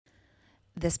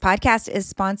This podcast is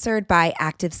sponsored by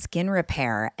Active Skin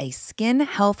Repair, a skin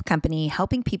health company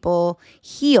helping people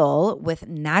heal with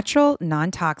natural,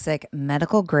 non-toxic,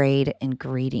 medical-grade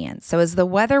ingredients. So as the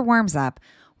weather warms up,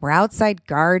 we're outside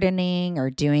gardening or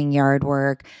doing yard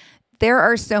work. There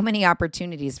are so many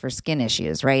opportunities for skin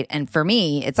issues, right? And for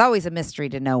me, it's always a mystery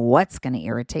to know what's going to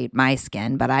irritate my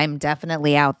skin, but I'm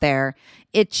definitely out there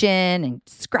itching and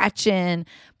scratching.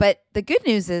 But the good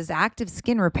news is Active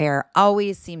Skin Repair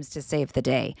always seems to save the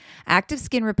day. Active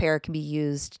Skin Repair can be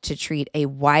used to treat a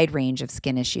wide range of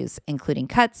skin issues, including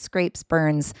cuts, scrapes,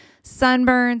 burns,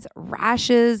 sunburns,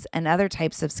 rashes, and other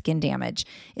types of skin damage.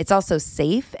 It's also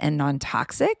safe and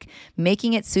non-toxic,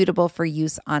 making it suitable for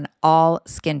use on all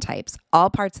skin types, all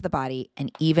parts of the body,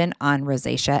 and even on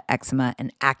rosacea, eczema,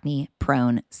 and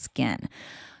acne-prone skin.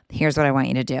 Here's what I want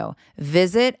you to do.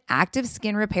 Visit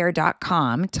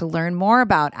ActiveSkinRepair.com to learn more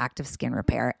about Active Skin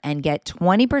Repair and get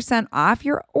 20% off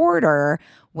your order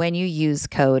when you use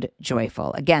code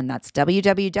JOYFUL. Again, that's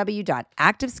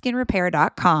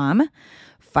www.ActiveSkinRepair.com.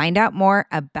 Find out more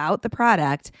about the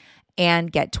product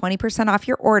and get 20% off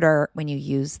your order when you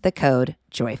use the code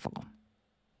JOYFUL.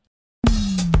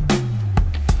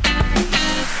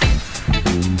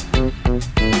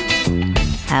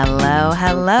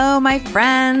 Hello, my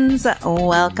friends.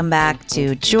 Welcome back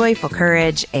to Joyful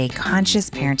Courage, a conscious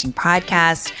parenting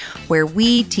podcast where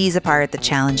we tease apart the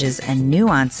challenges and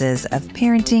nuances of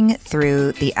parenting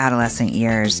through the adolescent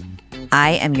years.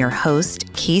 I am your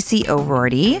host, Casey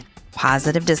O'Rourke,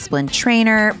 positive discipline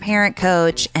trainer, parent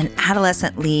coach, and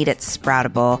adolescent lead at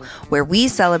Sproutable, where we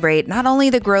celebrate not only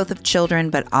the growth of children,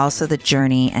 but also the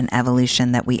journey and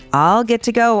evolution that we all get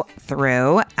to go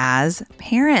through as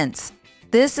parents.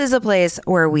 This is a place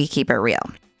where we keep it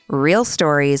real. Real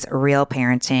stories, real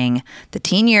parenting. The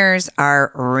teen years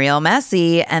are real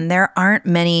messy, and there aren't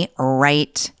many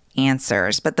right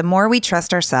answers. But the more we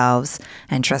trust ourselves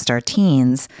and trust our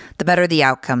teens, the better the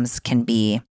outcomes can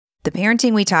be. The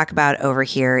parenting we talk about over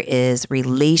here is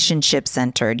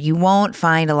relationship-centered. You won't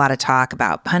find a lot of talk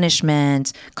about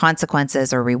punishment,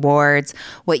 consequences, or rewards.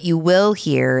 What you will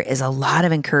hear is a lot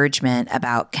of encouragement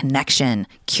about connection,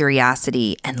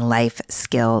 curiosity, and life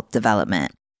skill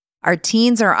development. Our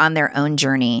teens are on their own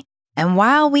journey, and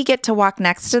while we get to walk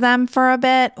next to them for a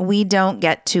bit, we don't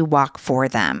get to walk for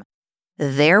them.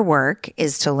 Their work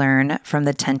is to learn from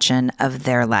the tension of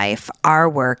their life. Our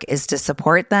work is to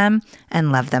support them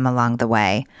and love them along the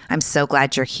way. I'm so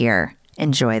glad you're here.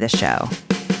 Enjoy the show.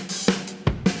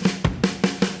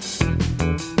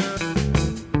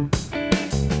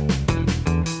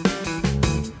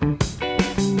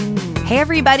 Hey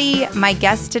everybody, my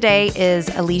guest today is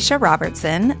Alicia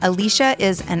Robertson. Alicia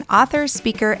is an author,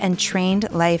 speaker, and trained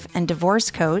life and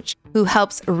divorce coach who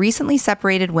helps recently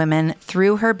separated women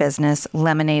through her business,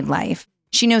 Lemonade Life.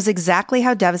 She knows exactly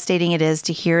how devastating it is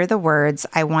to hear the words,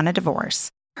 "I want a divorce."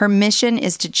 Her mission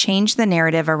is to change the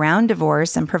narrative around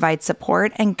divorce and provide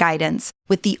support and guidance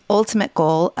with the ultimate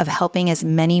goal of helping as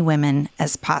many women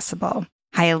as possible.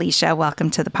 Hi, Alicia.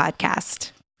 Welcome to the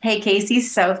podcast. Hey, Casey.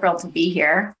 So thrilled to be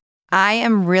here. I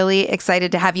am really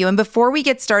excited to have you. And before we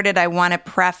get started, I want to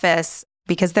preface,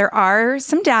 because there are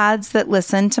some dads that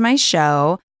listen to my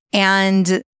show,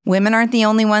 and women aren't the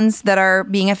only ones that are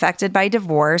being affected by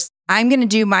divorce. I'm going to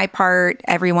do my part,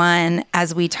 everyone,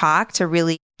 as we talk to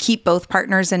really keep both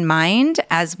partners in mind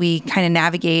as we kind of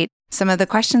navigate some of the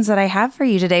questions that I have for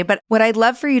you today. But what I'd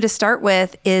love for you to start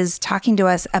with is talking to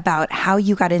us about how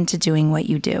you got into doing what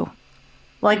you do.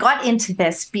 Well, I got into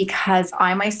this because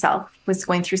I myself was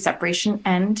going through separation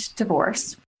and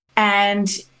divorce. And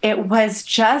it was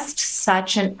just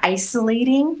such an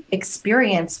isolating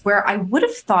experience where I would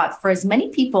have thought for as many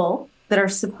people that are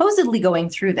supposedly going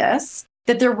through this,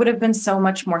 that there would have been so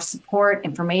much more support,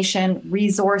 information,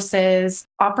 resources,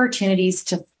 opportunities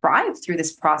to thrive through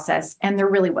this process. And there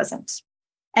really wasn't.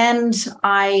 And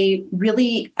I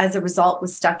really, as a result,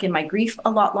 was stuck in my grief a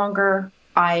lot longer.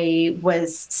 I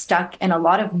was stuck in a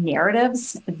lot of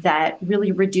narratives that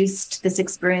really reduced this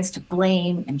experience to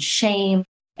blame and shame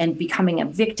and becoming a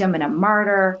victim and a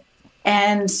martyr.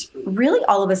 And really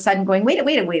all of a sudden going, wait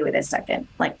a second.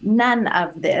 Like none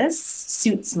of this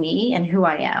suits me and who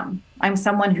I am. I'm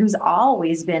someone who's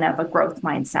always been of a growth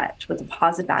mindset with a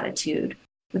positive attitude,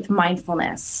 with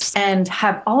mindfulness, and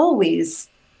have always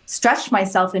stretched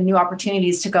myself in new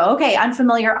opportunities to go, okay,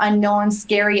 unfamiliar, unknown,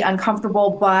 scary,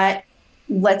 uncomfortable, but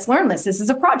let's learn this. This is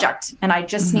a project and I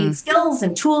just need skills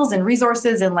and tools and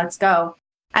resources and let's go.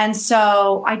 And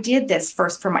so I did this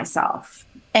first for myself.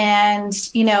 And,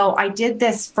 I did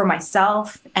this for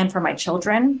myself and for my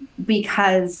children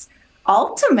because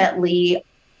ultimately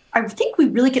I think we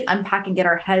really could unpack and get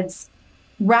our heads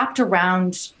wrapped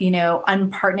around,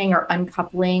 unpartnering or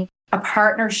uncoupling a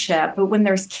partnership. But when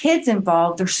there's kids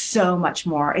involved, there's so much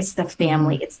more. It's the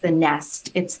family, it's the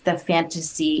nest, it's the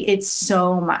fantasy. It's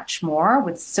so much more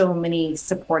with so many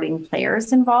supporting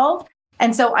players involved.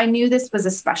 And so I knew this was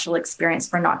a special experience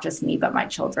for not just me, but my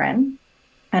children.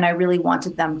 And I really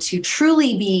wanted them to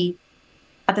truly be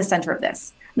at the center of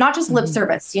this. Not just lip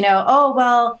service,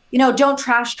 don't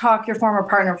trash talk your former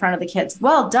partner in front of the kids.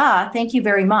 Well, duh, thank you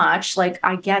very much. Like,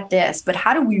 I get this, but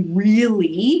how do we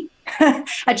really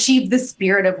achieve the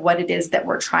spirit of what it is that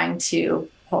we're trying to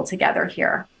pull together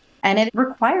here? And it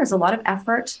requires a lot of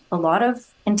effort, a lot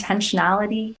of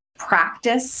intentionality,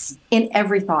 practice in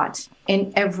every thought,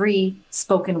 in every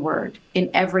spoken word,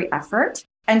 in every effort.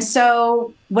 And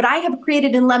so what I have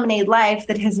created in Lemonade Life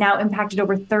that has now impacted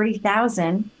over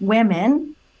 30,000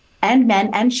 women and men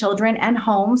and children and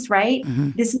homes, right?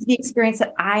 This is the experience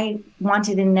that I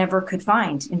wanted and never could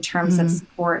find in terms of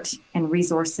support and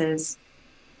resources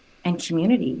and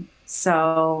community.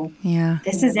 So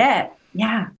this is it.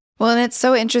 Yeah. Well, and it's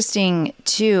so interesting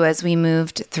too, as we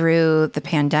moved through the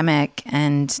pandemic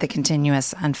and the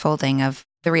continuous unfolding of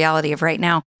the reality of right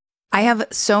now. I have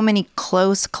so many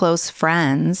close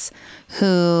friends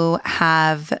who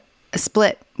have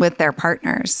split with their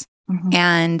partners.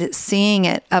 And seeing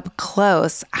it up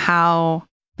close, how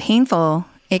painful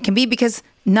it can be, because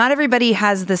not everybody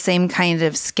has the same kind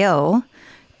of skill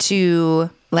to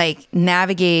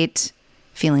navigate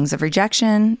feelings of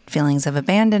rejection, feelings of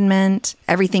abandonment,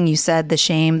 everything you said, the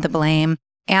shame, the blame.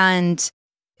 And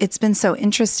it's been so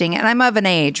interesting. And I'm of an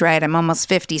age, right? I'm almost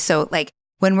 50. So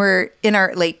when we're in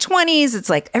our late 20s, it's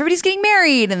like everybody's getting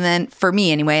married. And then for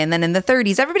me anyway, and then in the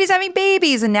 30s, everybody's having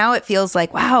babies. And now it feels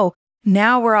like, wow,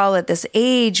 now we're all at this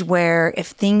age where if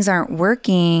things aren't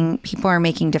working, people are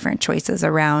making different choices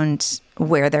around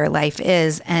where their life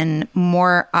is. And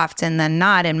more often than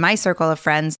not, in my circle of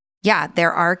friends,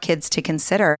 there are kids to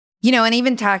consider, and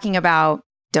even talking about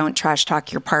don't trash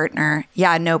talk your partner.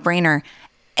 Yeah, no brainer.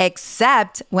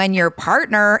 Except when your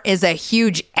partner is a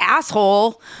huge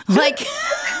asshole. That's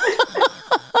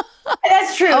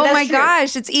true. Oh my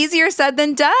gosh, it's easier said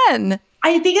than done.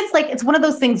 I think it's one of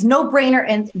those things, no brainer.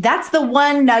 And that's the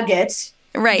one nugget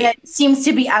that seems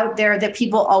to be out there that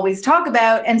people always talk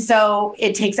about. And so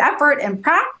it takes effort and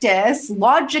practice.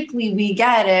 Logically, we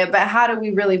get it, but how do we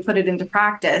really put it into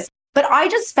practice? But I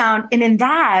just found, and in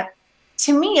that,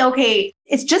 to me,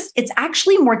 it's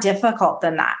actually more difficult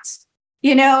than that.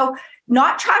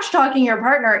 Not trash talking your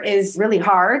partner is really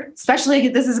hard, especially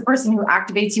if this is a person who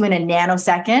activates you in a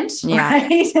nanosecond,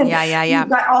 right? Yeah. You've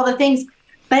got all the things,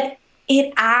 but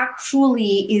it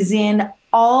actually is in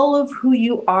all of who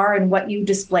you are and what you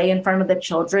display in front of the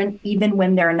children, even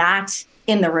when they're not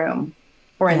in the room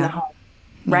or in the home,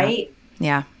 right?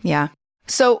 Yeah.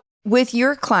 So with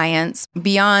your clients,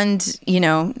 beyond,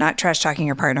 not trash talking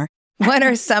your partner, what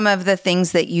are some of the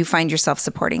things that you find yourself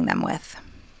supporting them with?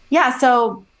 Yeah.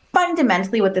 So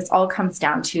fundamentally, what this all comes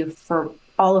down to for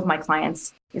all of my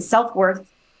clients is self-worth,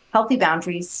 healthy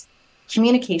boundaries,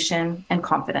 communication, and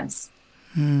confidence.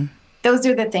 Those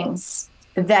are the things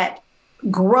that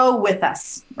grow with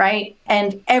us, right?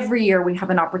 And every year we have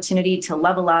an opportunity to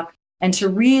level up and to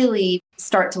really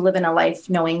start to live in a life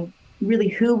knowing really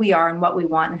who we are and what we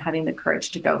want and having the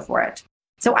courage to go for it.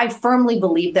 So I firmly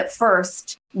believe that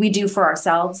first we do for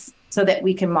ourselves so that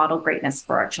we can model greatness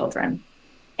for our children.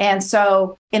 And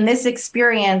so in this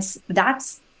experience,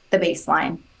 that's the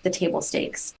baseline, the table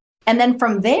stakes. And then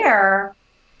from there,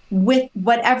 with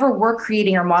whatever we're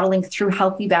creating or modeling through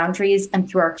healthy boundaries and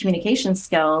through our communication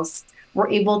skills, we're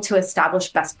able to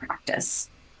establish best practice.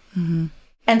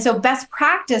 And so best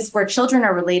practice where children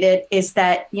are related is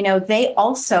that, they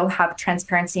also have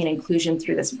transparency and inclusion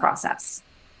through this process.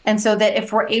 And so that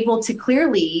if we're able to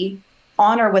clearly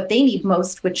honor what they need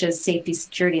most, which is safety,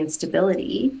 security, and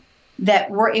stability, that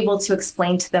we're able to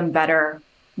explain to them better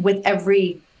with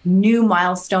every new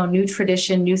milestone, new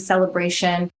tradition, new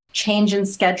celebration, change in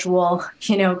schedule,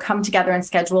 come together and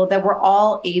schedule, that we're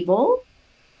all able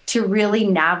to really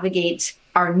navigate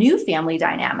our new family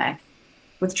dynamic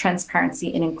with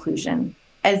transparency and inclusion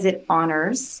as it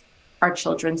honors our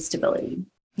children's stability.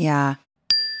 Yeah.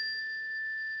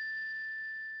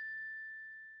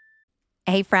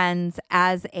 Hey friends,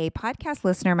 as a podcast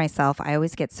listener myself, I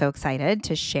always get so excited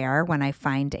to share when I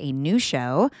find a new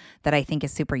show that I think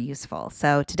is super useful.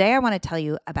 So today I want to tell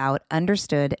you about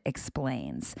Understood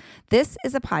Explains. This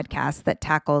is a podcast that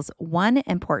tackles one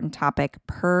important topic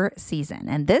per season.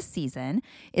 And this season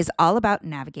is all about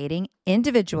navigating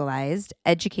individualized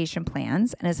education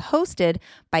plans and is hosted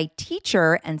by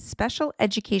teacher and special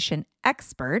education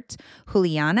expert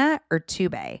Juliana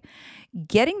Urtubey.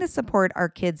 Getting the support our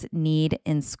kids need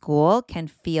in school can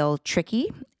feel tricky,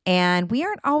 and we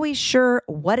aren't always sure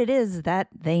what it is that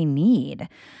they need.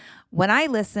 When I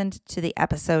listened to the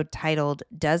episode titled,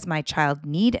 Does My Child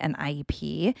Need an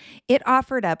IEP? It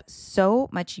offered up so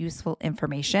much useful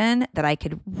information that I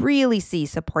could really see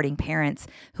supporting parents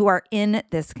who are in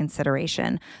this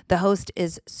consideration. The host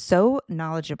is so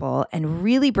knowledgeable and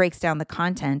really breaks down the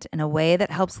content in a way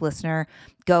that helps listener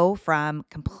go from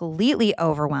completely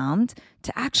overwhelmed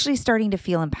to actually starting to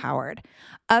feel empowered.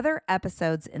 Other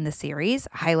episodes in the series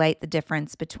highlight the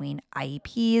difference between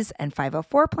IEPs and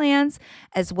 504 plans,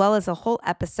 as well as a whole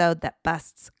episode that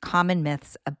busts common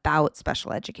myths about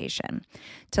special education.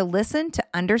 To listen to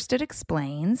Understood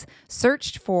Explains,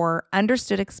 search for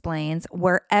Understood Explains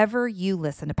wherever you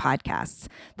listen to podcasts.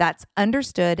 That's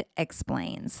Understood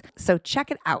Explains. So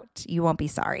check it out. You won't be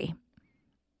sorry.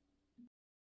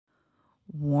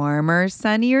 Warmer,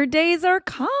 sunnier days are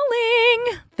calling.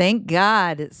 Thank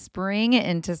God. Spring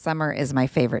into summer is my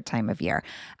favorite time of year.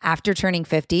 After turning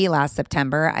 50 last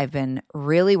September, I've been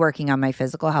really working on my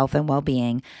physical health and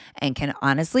well-being and can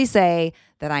honestly say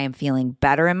that I am feeling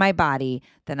better in my body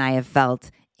than I have felt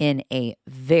in a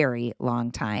very long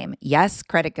time. Yes,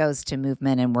 credit goes to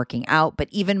movement and working out, but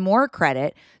even more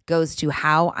credit goes to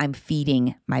how I'm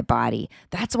feeding my body.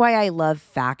 That's why I love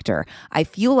Factor. I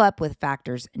fuel up with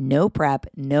Factor's no prep,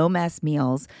 no mess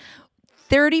meals,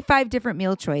 35 different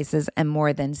meal choices, and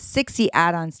more than 60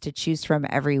 add-ons to choose from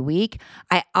every week.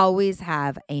 I always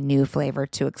have a new flavor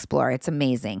to explore. It's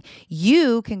amazing.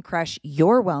 You can crush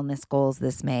your wellness goals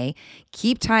this May,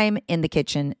 keep time in the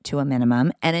kitchen to a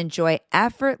minimum, and enjoy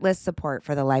effortless support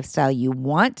for the lifestyle you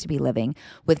want to be living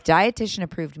with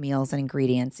dietitian-approved meals and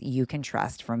ingredients you can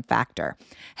trust from Factor.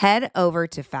 Head over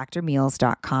to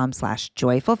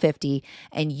factormeals.com/joyful50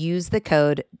 and use the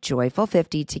code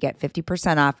joyful50 to get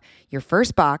 50% off your first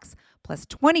box plus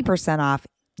 20% off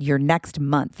your next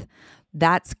month.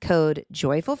 That's code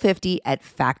joyful50 at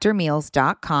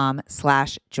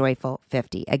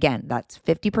factormeals.com/joyful50. Again, that's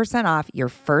 50% off your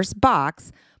first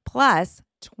box plus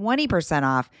 20%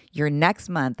 off your next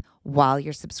month while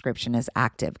your subscription is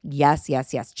active. Yes,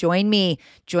 yes, yes. Join me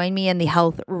in the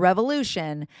health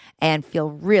revolution and feel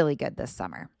really good this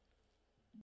summer.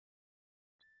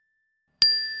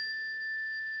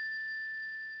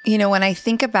 You know, when I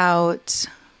think about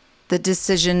the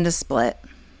decision to split,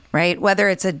 right? Whether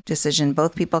it's a decision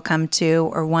both people come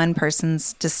to or one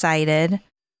person's decided,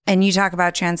 and you talk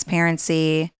about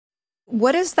transparency,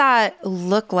 what does that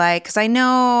look like? Because I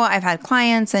know I've had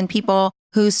clients and people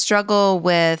who struggle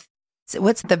with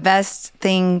what's the best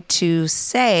thing to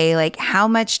say? Like, how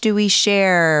much do we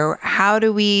share? How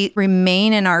do we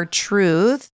remain in our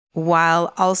truth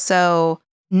while also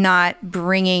not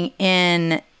bringing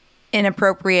in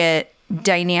inappropriate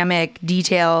dynamic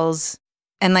details?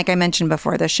 And like I mentioned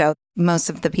before the show, most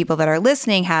of the people that are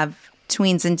listening have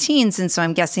tweens and teens. And so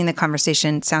I'm guessing the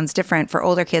conversation sounds different for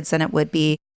older kids than it would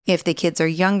be if the kids are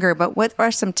younger. But what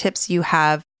are some tips you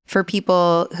have for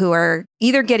people who are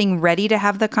either getting ready to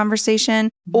have the conversation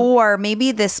or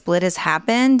maybe this split has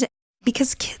happened?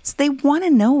 Because kids, they want to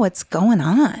know what's going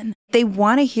on. They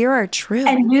want to hear our truth.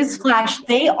 And newsflash,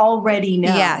 they already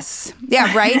know. Yes.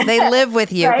 Yeah, right? They live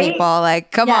with you, Right? people.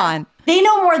 Like, come on. They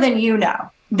know more than you know.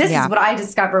 This is what I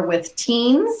discover with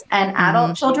teens and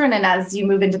adult children. And as you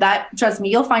move into that, trust me,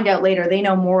 you'll find out later, they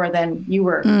know more than you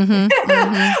were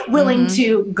willing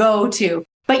to go to.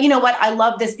 But you know what? I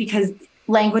love this because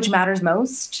language matters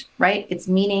most, right? It's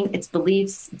meaning, it's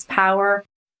beliefs, it's power.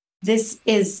 This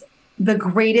is the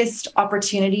greatest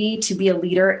opportunity to be a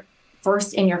leader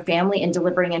first in your family and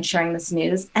delivering and sharing this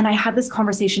news. And I have this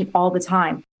conversation all the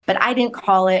time, but I didn't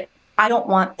call it. I don't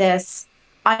want this.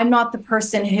 I'm not the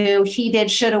person who he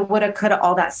did, shoulda, woulda, coulda,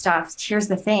 all that stuff. Here's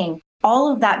the thing.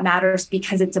 All of that matters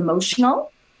because it's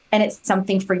emotional and it's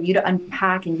something for you to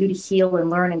unpack and you to heal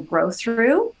and learn and grow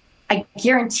through. I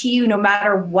guarantee you, no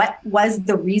matter what was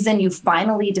the reason you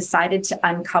finally decided to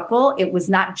uncouple, it was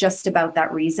not just about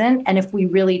that reason. And if we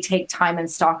really take time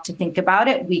and stock to think about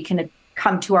it, we can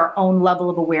come to our own level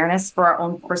of awareness for our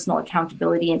own personal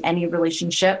accountability in any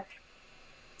relationship,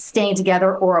 staying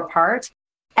together or apart.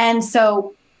 And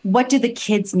so what do the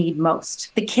kids need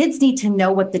most? The kids need to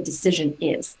know what the decision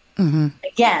is.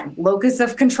 Again, locus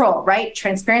of control, right?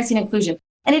 Transparency and inclusion.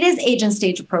 And it is age and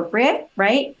stage appropriate,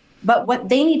 right? But what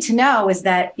they need to know is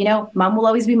that, you know, mom will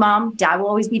always be mom, dad will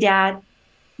always be dad.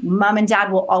 Mom and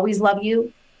dad will always love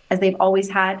you as they've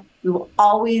always had. We will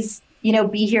always, you know,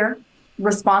 be here,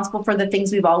 responsible for the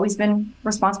things we've always been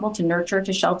responsible to nurture,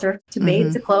 to shelter, to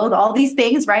bathe, to clothe, all these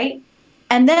things, right?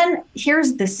 And then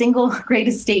here's the single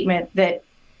greatest statement that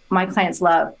my clients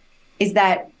love is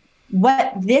that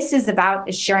What this is about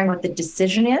is sharing what the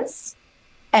decision is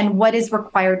and what is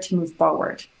required to move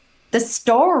forward. The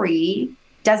story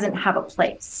doesn't have a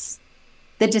place.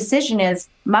 The decision is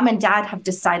mom and dad have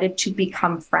decided to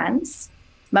become friends.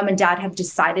 Mom and dad have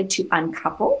decided to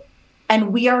uncouple.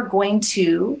 And we are going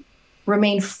to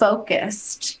remain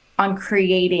focused on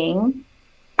creating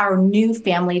our new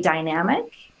family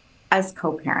dynamic as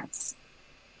co-parents.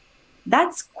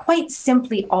 That's quite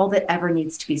simply all that ever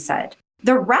needs to be said.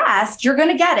 The rest, you're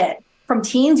going to get it. From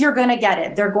teens, you're going to get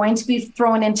it. They're going to be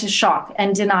thrown into shock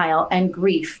and denial and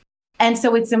grief. And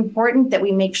so it's important that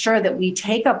we make sure that we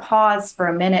take a pause for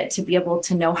a minute to be able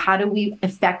to know how do we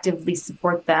effectively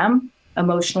support them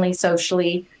emotionally,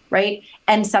 socially, right?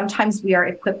 And sometimes we are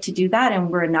equipped to do that and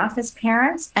we're enough as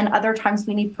parents, and other times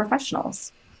we need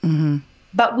professionals. Mm-hmm.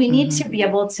 But we need to be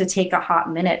able to take a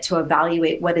hot minute to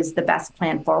evaluate what is the best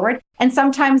plan forward. And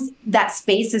sometimes that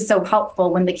space is so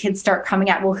helpful when the kids start coming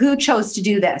at, well, who chose to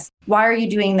do this? Why are you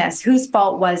doing this? Whose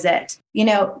fault was it? You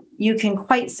know, you can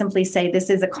quite simply say, this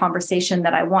is a conversation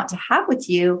that I want to have with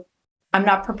you. I'm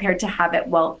not prepared to have it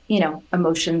while,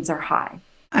 emotions are high.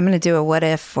 I'm going to do a what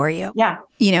if for you. Yeah.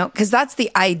 Because that's the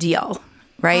ideal,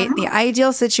 right? The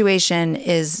ideal situation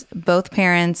is both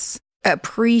parents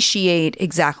appreciate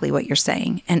exactly what you're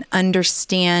saying and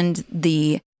understand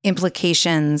the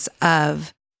implications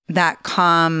of that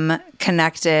calm,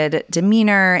 connected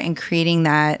demeanor and creating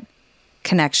that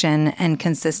connection and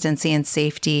consistency and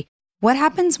safety. What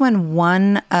happens when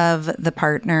one of the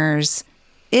partners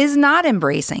is not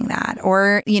embracing that,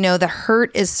 or, the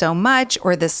hurt is so much,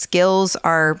 or the skills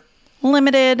are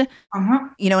limited,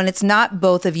 and it's not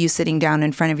both of you sitting down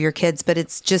in front of your kids, but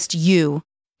it's just you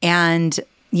and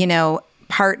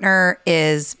partner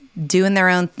is doing their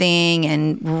own thing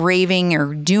and raving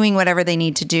or doing whatever they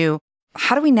need to do.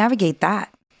 How do we navigate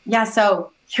that? Yeah.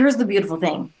 So here's the beautiful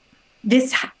thing.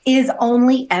 This is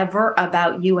only ever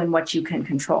about you and what you can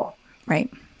control.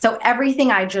 Right. So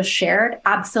everything I just shared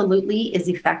absolutely is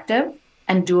effective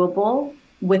and doable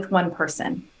with one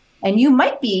person. And you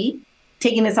might be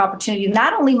taking this opportunity to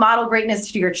not only model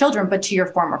greatness to your children, but to your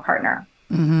former partner.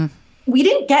 Mm-hmm. We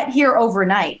didn't get here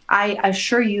overnight. I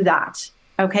assure you that.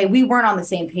 Okay. We weren't on the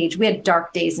same page. We had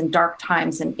dark days and dark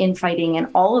times and infighting and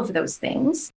all of those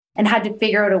things, and had to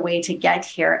figure out a way to get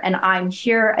here. And I'm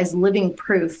here as living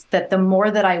proof that the more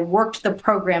that I worked the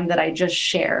program that I just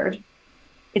shared,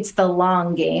 it's the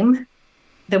long game,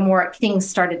 the more things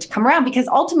started to come around, because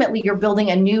ultimately you're building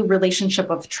a new relationship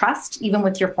of trust, even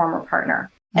with your former partner.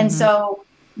 Mm-hmm. And so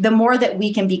the more that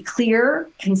we can be clear,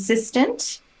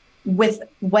 consistent with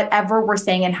whatever we're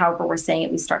saying and however we're saying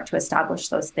it, we start to establish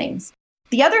those things.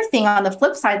 The other thing on the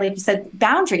flip side, like you said,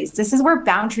 boundaries. This is where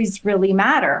boundaries really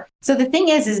matter. So the thing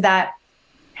is that,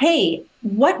 hey,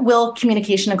 what will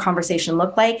communication and conversation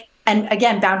look like? And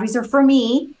again, boundaries are for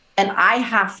me, and I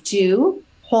have to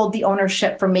hold the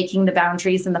ownership for making the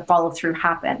boundaries and the follow through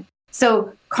happen.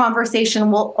 So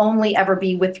conversation will only ever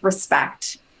be with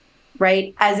respect,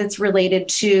 right? As it's related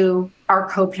to our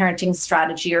co-parenting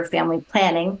strategy or family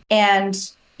planning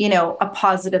and, a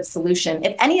positive solution.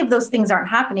 If any of those things aren't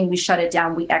happening, we shut it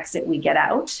down, we exit, we get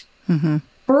out. Mm-hmm.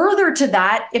 Further to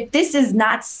that, if this is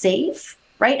not safe,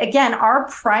 right? Again, our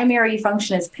primary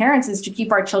function as parents is to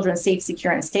keep our children safe,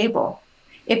 secure, and stable.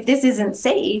 If this isn't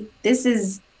safe, this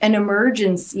is an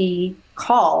emergency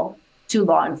call to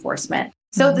law enforcement.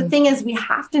 So the thing is, we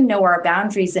have to know our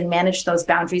boundaries and manage those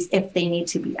boundaries if they need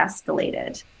to be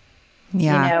escalated.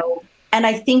 Yeah. And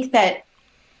I think that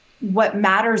what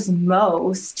matters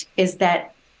most is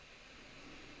that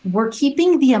we're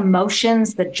keeping the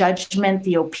emotions, the judgment,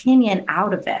 the opinion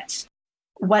out of it.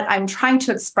 What I'm trying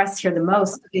to express here the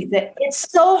most is that it's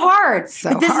so hard.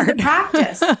 But this is the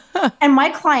practice. And my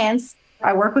clients,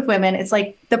 I work with women, it's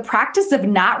like the practice of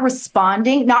not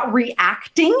responding, not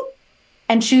reacting,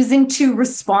 and choosing to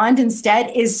respond instead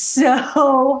is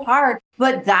so hard.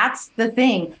 But that's the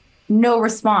thing. No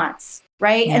response,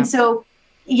 right? Yeah. And so,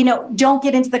 don't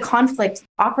get into the conflict.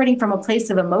 Operating from a place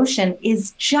of emotion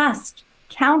is just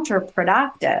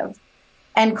counterproductive.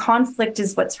 And conflict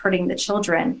is what's hurting the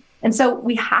children. And so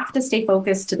we have to stay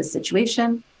focused to the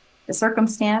situation, the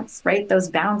circumstance, right? Those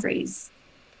boundaries.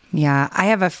 Yeah. I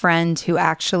have a friend who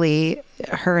actually,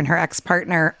 her and her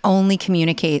ex-partner only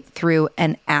communicate through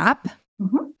an app.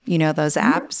 Mm-hmm. Those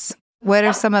apps. What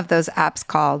are some of those apps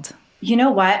called? You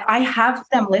know what? I have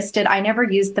them listed. I never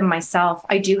used them myself.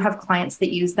 I do have clients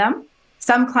that use them.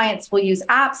 Some clients will use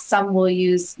apps. Some will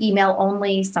use email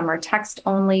only. Some are text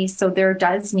only. So there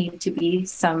does need to be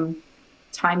some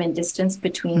time and distance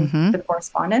between the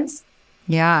correspondence.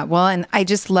 Yeah. Well, and I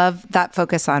just love that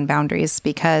focus on boundaries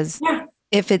because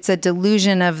if it's a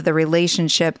delusion of the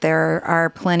relationship, there are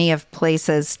plenty of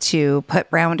places to put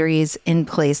boundaries in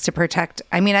place to protect.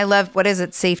 I mean, I love, what is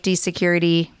it? Safety,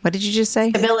 security. What did you just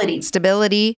say?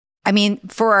 Stability. I mean,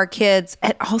 for our kids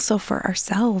and also for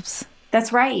ourselves.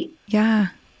 That's right. Yeah.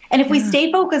 And if we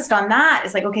stay focused on that,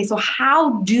 it's like, okay, so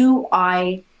how do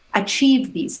I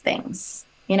achieve these things?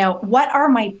 What are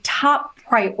my top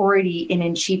priority in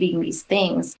achieving these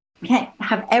things? We can't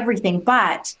have everything,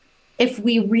 but if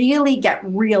we really get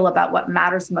real about what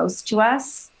matters most to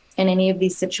us in any of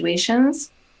these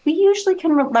situations, we usually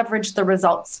can leverage the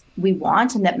results we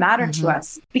want and that matter to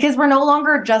us, because we're no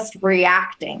longer just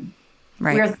reacting.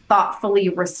 Right. We're thoughtfully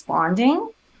responding.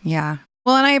 Yeah.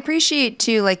 Well, and I appreciate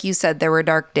too, like you said, there were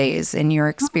dark days in your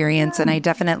experience. And I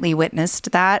definitely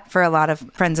witnessed that for a lot of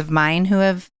friends of mine who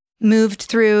have moved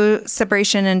through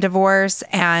separation and divorce.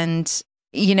 And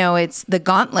it's the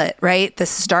gauntlet, right? The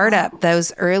startup,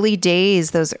 those early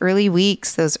days, those early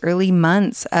weeks, those early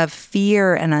months of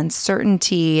fear and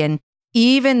uncertainty. And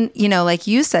even, like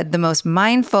you said, the most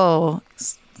mindful,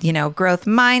 growth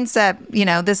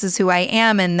mindset, this is who I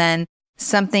am. And then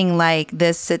something like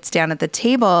this sits down at the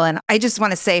table. And I just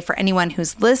want to say for anyone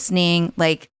who's listening,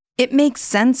 like, it makes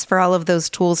sense for all of those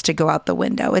tools to go out the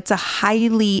window. It's a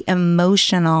highly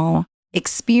emotional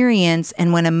experience.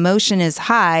 And when emotion is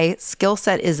high, skill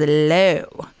set is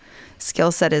low.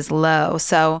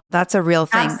 So that's a real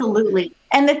thing. Absolutely.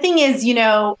 And the thing is,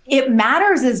 it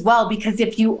matters as well, because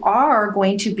if you are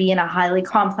going to be in a highly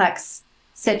complex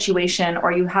situation,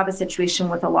 or you have a situation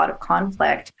with a lot of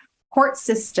conflict, court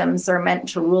systems are meant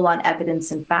to rule on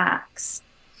evidence and facts.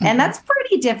 And that's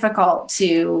pretty difficult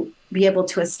to be able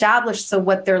to establish. So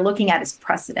what they're looking at is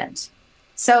precedent.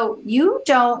 So you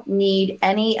don't need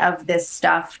any of this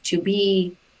stuff to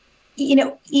be,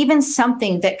 even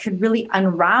something that could really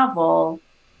unravel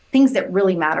things that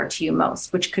really matter to you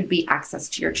most, which could be access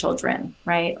to your children,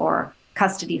 right? Or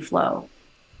custody flow.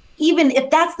 Even if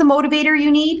that's the motivator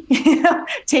you need,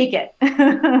 take it.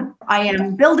 I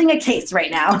am building a case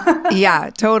right now. Yeah,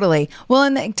 totally. Well,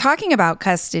 and talking about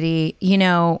custody,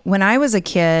 when I was a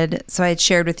kid, so I had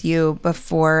shared with you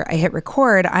before I hit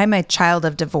record, I'm a child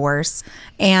of divorce.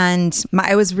 And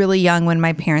I was really young when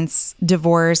my parents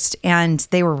divorced, and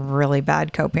they were really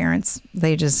bad co-parents.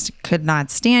 They just could not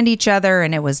stand each other,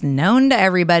 and it was known to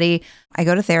everybody. I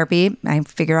go to therapy. I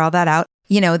figure all that out.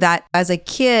 That as a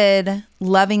kid,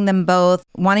 loving them both,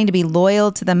 wanting to be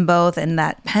loyal to them both, and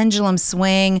that pendulum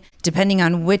swing, depending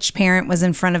on which parent was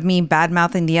in front of me,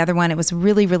 bad-mouthing the other one, it was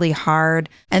really, really hard.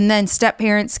 And then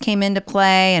step-parents came into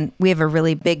play, and we have a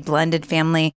really big blended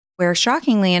family where,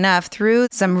 shockingly enough, through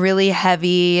some really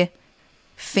heavy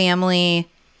family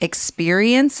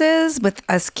experiences with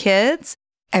us kids,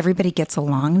 everybody gets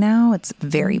along now. It's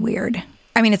very weird.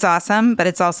 I mean, it's awesome, but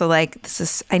it's also like,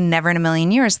 I never in a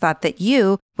million years thought that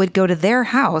you would go to their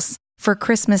house for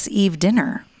Christmas Eve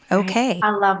dinner. Okay. I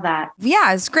love that.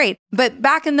 Yeah, it's great. But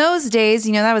back in those days,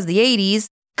 that was the 80s.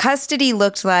 Custody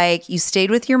looked like you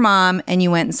stayed with your mom and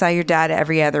you went and saw your dad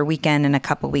every other weekend and a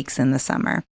couple weeks in the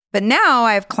summer. But now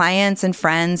I have clients and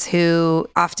friends who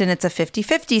often it's a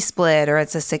 50-50 split, or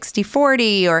it's a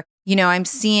 60-40, or, I'm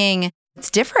seeing it's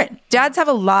different. Dads have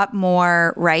a lot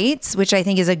more rights, which I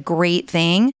think is a great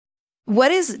thing.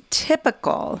 What is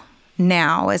typical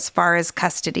now as far as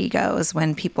custody goes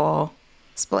when people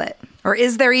split? Or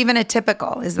is there even a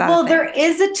typical? Is that Well, there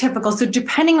is a typical. So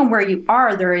depending on where you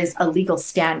are, there is a legal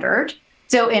standard.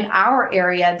 So in our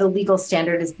area, the legal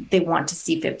standard is they want to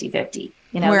see 50-50.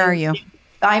 Where are you?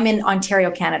 I'm in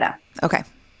Ontario, Canada. Okay.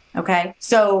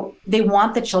 So they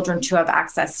want the children to have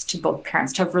access to both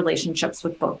parents, to have relationships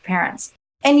with both parents.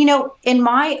 And, in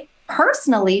my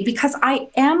personally, because I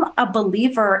am a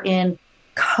believer in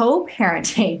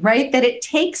co-parenting, right? That it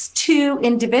takes two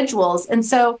individuals. And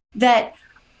so that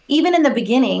even in the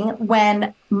beginning,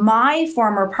 when my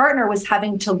former partner was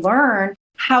having to learn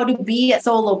how to be a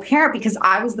solo parent, because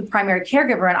I was the primary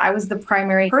caregiver and I was the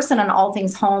primary person on all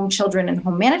things home, children, and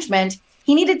home management,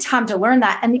 he needed time to learn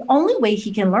that. And the only way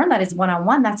he can learn that is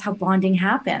one-on-one. That's how bonding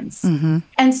happens.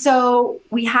 And so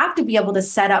we have to be able to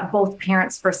set up both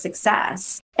parents for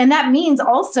success. And that means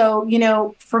also,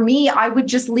 for me, I would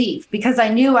just leave because I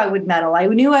knew I would meddle. I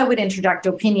knew I would interject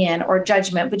opinion or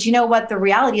judgment. But you know what? The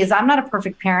reality is I'm not a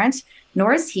perfect parent,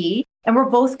 nor is he. And we're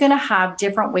both going to have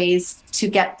different ways to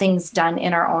get things done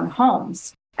in our own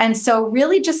homes. And so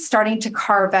really just starting to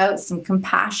carve out some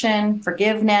compassion,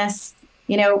 forgiveness,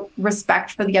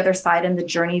 respect for the other side and the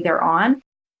journey they're on.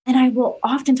 And I will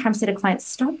oftentimes say to clients,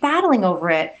 stop battling over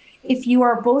it. If you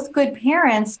are both good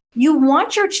parents, you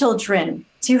want your children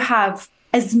to have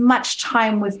as much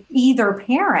time with either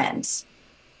parent.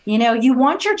 You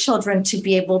want your children to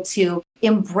be able to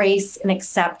embrace and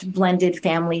accept blended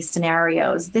family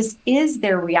scenarios. This is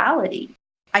their reality.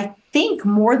 I think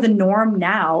more the norm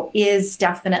now is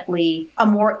definitely a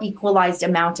more equalized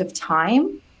amount of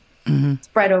time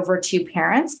spread over two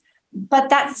parents,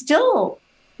 but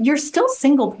you're still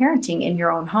single parenting in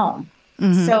your own home.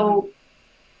 So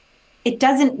it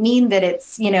doesn't mean that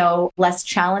it's, less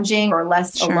challenging or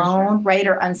less alone, right?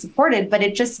 Or unsupported, but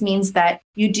it just means that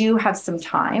you do have some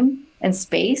time and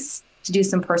space to do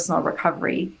some personal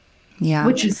recovery,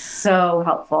 which is so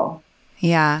helpful.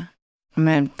 Yeah. I'm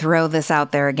going to throw this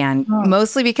out there again,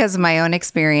 mostly because of my own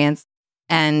experience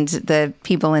and the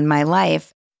people in my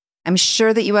life. I'm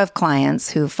sure that you have clients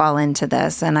who fall into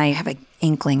this, and I have an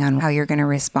inkling on how you're going to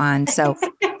respond. So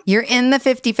you're in the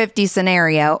 50-50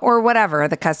 scenario or whatever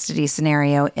the custody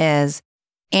scenario is,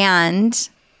 and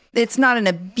it's not an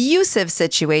abusive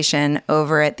situation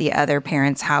over at the other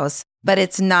parent's house, but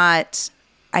it's not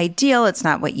ideal. It's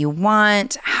not what you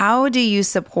want. How do you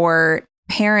support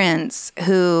parents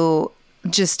who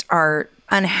just are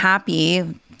unhappy,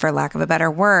 for lack of a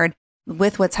better word,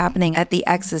 with what's happening at the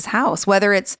ex's house,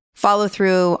 whether it's follow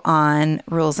through on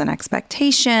rules and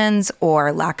expectations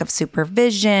or lack of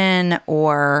supervision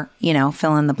or,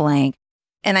 fill in the blank.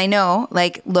 And I know,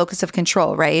 like, locus of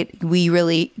control, right? We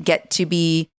really get to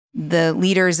be the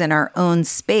leaders in our own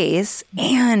space.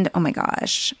 And oh my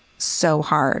gosh, so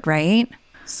hard, right?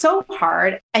 So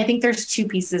hard. I think there's two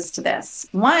pieces to this.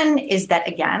 One is that,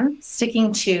 again,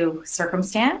 sticking to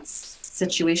circumstance,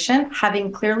 situation,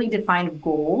 having clearly defined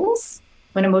goals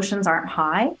when emotions aren't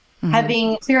high,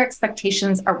 having clear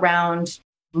expectations around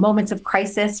moments of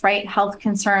crisis, right? Health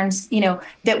concerns,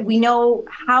 that we know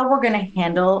how we're going to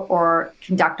handle or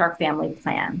conduct our family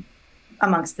plan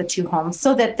amongst the two homes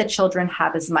so that the children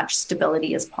have as much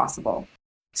stability as possible.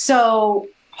 So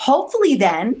hopefully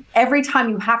then, every time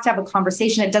you have to have a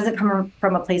conversation, it doesn't come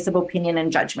from a place of opinion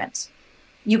and judgment.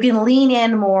 You can lean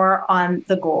in more on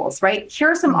the goals, right? Here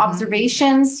are some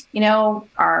observations.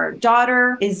 Our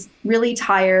daughter is really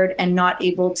tired and not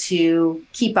able to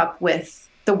keep up with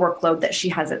the workload that she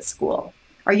has at school.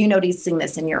 Are you noticing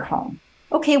this in your home?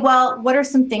 Okay, well, what are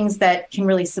some things that can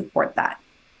really support that?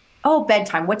 Oh,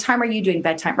 bedtime. What time are you doing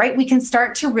bedtime, right? We can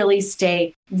start to really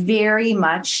stay very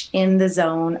much in the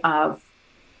zone of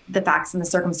the facts and the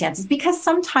circumstances, because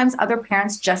sometimes other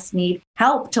parents just need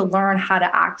help to learn how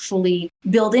to actually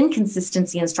build in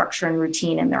consistency and structure and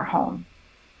routine in their home.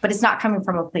 But it's not coming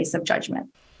from a place of judgment.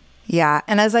 Yeah.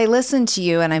 And as I listen to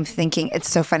you and I'm thinking, it's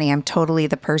so funny. I'm totally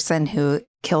the person who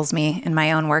kills me in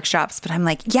my own workshops, but I'm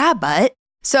like, yeah, but.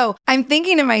 So I'm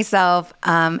thinking to myself,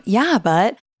 yeah,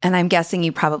 but. And I'm guessing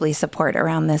you probably support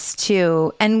around this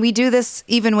too. And we do this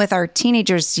even with our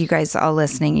teenagers. You guys all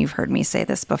listening, you've heard me say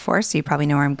this before, so you probably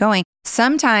know where I'm going.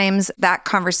 Sometimes that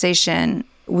conversation,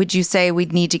 would you say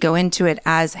we'd need to go into it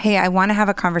as, hey, I want to have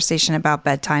a conversation about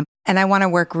bedtime. And I want to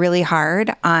work really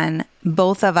hard on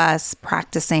both of us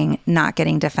practicing not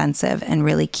getting defensive and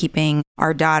really keeping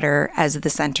our daughter as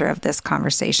the center of this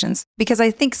conversations. Because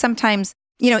I think sometimes,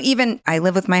 even I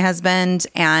live with my husband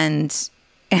and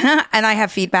I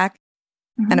have feedback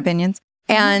and opinions.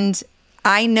 And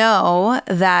I know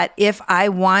that if I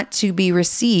want to be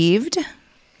received,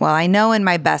 well, I know in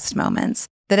my best moments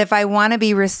that if I want to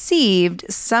be received,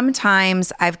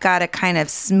 sometimes I've got to kind of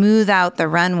smooth out the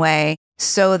runway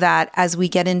so that as we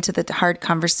get into the hard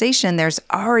conversation, there's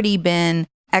already been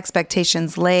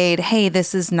expectations laid. Hey,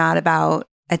 this is not about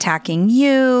attacking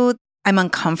you. I'm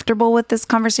uncomfortable with this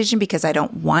conversation because I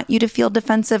don't want you to feel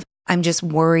defensive. I'm just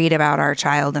worried about our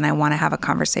child and I want to have a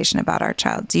conversation about our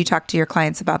child. Do you talk to your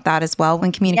clients about that as well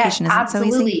when communication isn't so easy?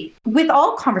 Absolutely. With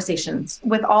all conversations,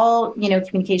 with all,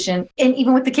 communication, and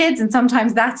even with the kids. And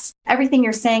sometimes that's everything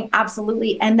you're saying.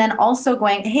 Absolutely. And then also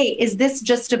going, hey, is this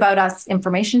just about us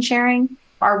information sharing?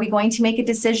 Are we going to make a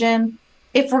decision?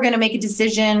 If we're going to make a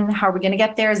decision, how are we going to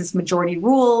get there? Is this majority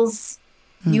rules?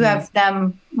 You have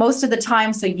them most of the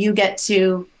time, so you get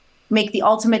to make the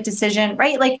ultimate decision,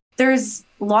 right? Like there's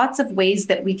lots of ways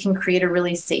that we can create a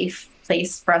really safe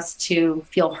place for us to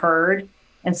feel heard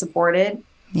and supported.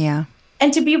 Yeah.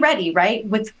 And to be ready, right?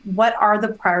 With what are the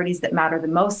priorities that matter the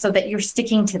most so that you're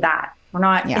sticking to that. We're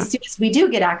not, as soon as we do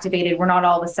get activated, we're not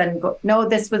all of a sudden go, no,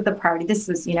 this was the priority. This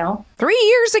was, 3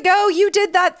 years ago, you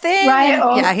did that thing. Right.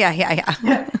 Oh.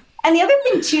 Yeah. And the other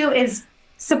thing too is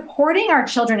supporting our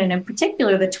children, and in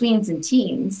particular, the tweens and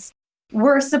teens.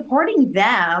 We're supporting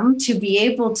them to be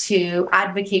able to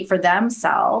advocate for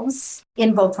themselves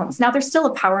in both homes. Now, there's still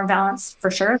a power imbalance for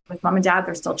sure. With mom and dad,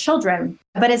 they're still children.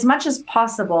 But as much as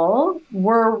possible,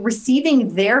 we're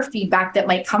receiving their feedback that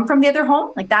might come from the other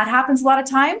home. Like that happens a lot of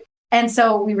time. And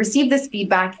so we receive this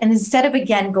feedback. And instead of,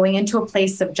 again, going into a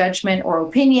place of judgment or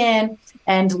opinion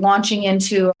and launching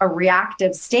into a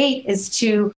reactive state, is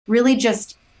to really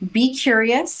just be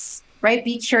curious, right?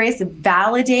 Be curious,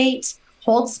 validate,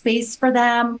 hold space for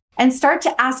them, and start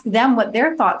to ask them what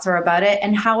their thoughts are about it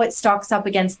and how it stacks up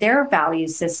against their value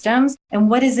systems. And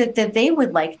what is it that they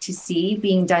would like to see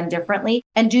being done differently?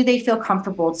 And do they feel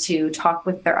comfortable to talk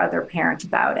with their other parent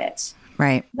about it?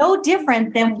 Right. No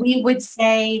different than we would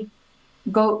say,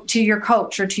 go to your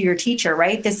coach or to your teacher,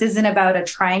 right? This isn't about a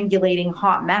triangulating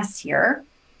hot mess here,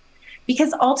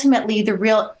 because ultimately the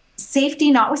real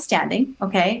safety notwithstanding,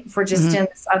 okay, if we're just in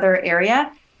this other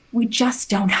area, we just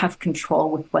don't have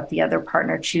control with what the other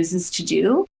partner chooses to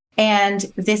do. And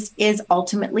this is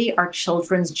ultimately our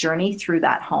children's journey through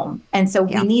that home. And so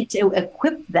we need to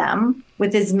equip them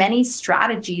with as many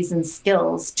strategies and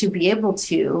skills to be able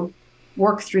to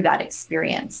work through that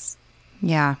experience.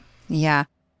 Yeah. Yeah.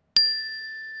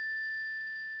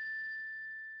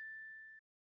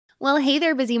 Well, hey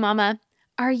there, busy mama.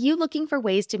 Are you looking for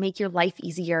ways to make your life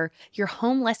easier, your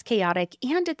home less chaotic,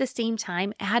 and at the same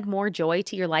time add more joy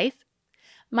to your life?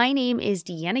 My name is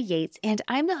Deanna Yates, and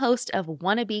I'm the host of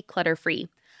Wanna Be Clutter Free,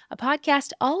 a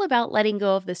podcast all about letting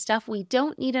go of the stuff we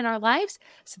don't need in our lives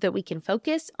so that we can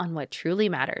focus on what truly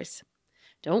matters.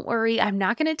 Don't worry, I'm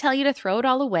not going to tell you to throw it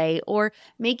all away or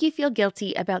make you feel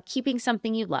guilty about keeping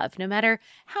something you love, no matter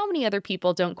how many other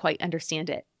people don't quite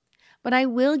understand it. But I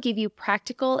will give you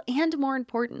practical and, more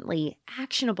importantly,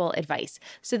 actionable advice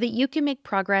so that you can make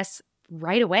progress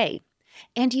right away.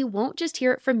 And you won't just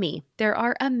hear it from me. There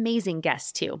are amazing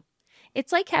guests too.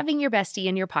 It's like having your bestie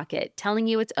in your pocket telling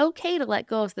you it's okay to let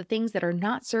go of the things that are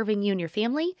not serving you and your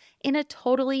family in a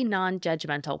totally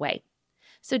non-judgmental way.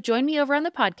 So join me over on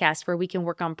the podcast where we can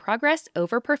work on progress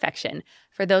over perfection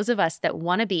for those of us that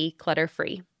want to be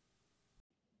clutter-free.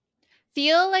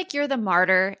 Feel like you're the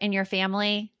martyr in your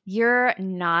family? You're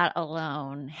not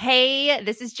alone. Hey,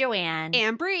 this is Joanne.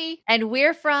 And Bree. And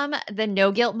we're from the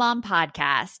No Guilt Mom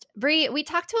podcast. Bree, we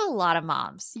talk to a lot of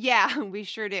moms. Yeah, we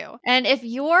sure do. And if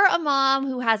you're a mom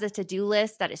who has a to-do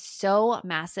list that is so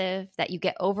massive that you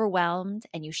get overwhelmed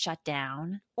and you shut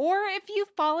down, or if you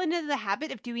fall into the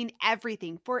habit of doing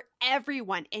everything for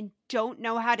everyone and don't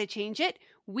know how to change it,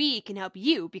 we can help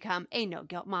you become a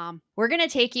no-guilt mom. we're going to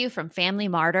take you from family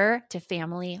martyr to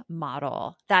family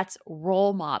model. That's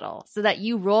role model, so that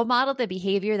you role model the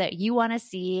behavior that you want to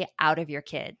see out of your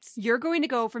kids. You're going to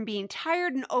go from being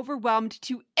tired and overwhelmed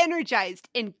to energized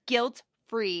and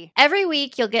guilt-free. Every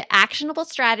week, you'll get actionable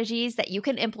strategies that you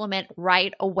can implement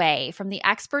right away from the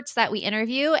experts that we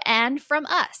interview and from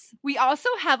us. We also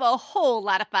have a whole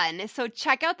lot of fun, so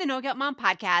check out the No Guilt Mom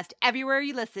podcast everywhere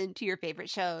you listen to your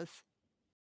favorite shows.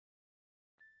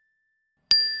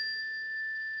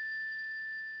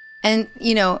 And,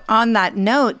 on that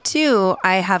note too,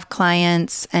 I have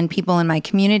clients and people in my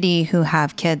community who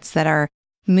have kids that are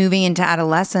moving into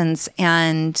adolescence,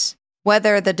 and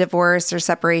whether the divorce or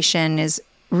separation is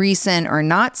recent or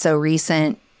not so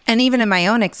recent, and even in my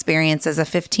own experience as a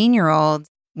 15-year-old,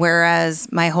 whereas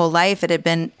my whole life it had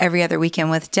been every other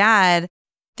weekend with dad,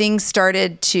 things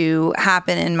started to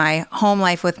happen in my home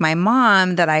life with my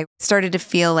mom that I started to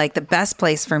feel like the best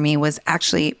place for me was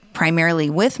actually primarily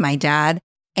with my dad.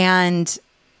 And,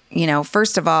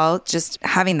 first of all, just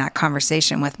having that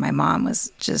conversation with my mom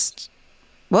was just,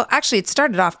 well, actually, it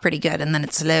started off pretty good and then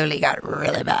it slowly got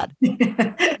really bad.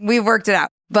 We worked it out,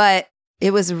 but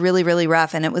it was really, really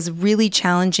rough. And it was really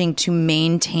challenging to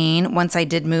maintain, once I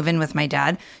did move in with my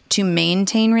dad, to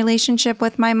maintain relationship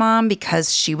with my mom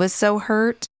because she was so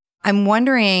hurt. I'm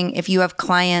wondering if you have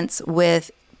clients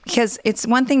because it's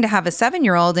one thing to have a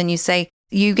 7-year-old and you say,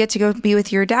 you get to go be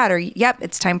with your dad, or, yep,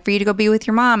 it's time for you to go be with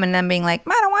your mom. And then being like, I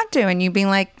don't want to. And you being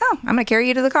like, oh, I'm going to carry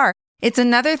you to the car. It's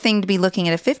another thing to be looking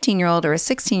at a 15-year-old or a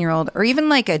 16-year-old or even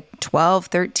like a 12,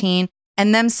 13,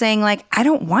 and them saying like, I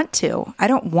don't want to. I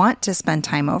don't want to spend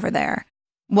time over there.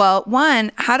 Well,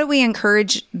 one, how do we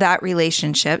encourage that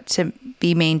relationship to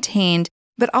be maintained?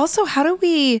 But also, how do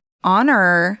we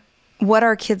honor what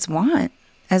our kids want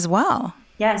as well?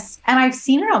 Yes. And I've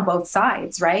seen it on both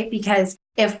sides, right? Because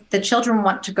if the children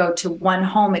want to go to one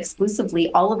home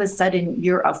exclusively, all of a sudden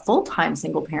you're a full-time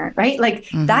single parent, right? Like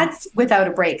that's without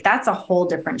a break. That's a whole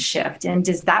different shift. And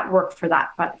does that work for that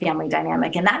family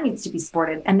dynamic? And that needs to be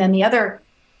supported. And then the other,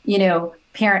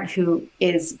 parent who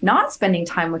is not spending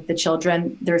time with the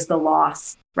children, there's the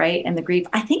loss, right? And the grief.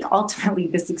 I think ultimately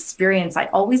this experience, I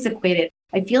always equate it.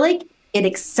 I feel like it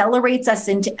accelerates us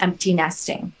into empty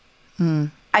nesting.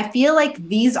 I feel like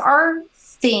these are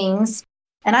things.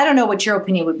 And I don't know what your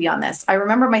opinion would be on this. I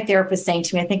remember my therapist saying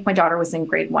to me, I think my daughter was in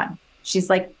grade 1. She's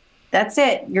like, that's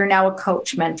it. You're now a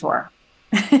coach mentor.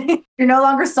 You're no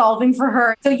longer solving for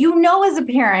her. So, as a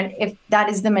parent, if that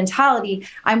is the mentality,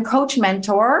 I'm coach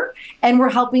mentor, and we're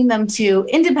helping them to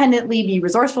independently be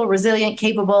resourceful, resilient,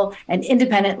 capable, and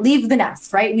independent, leave the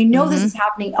nest, right? We know this is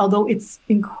happening, although it's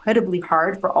incredibly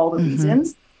hard for all the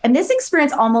reasons. And this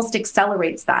experience almost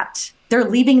accelerates that. They're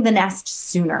leaving the nest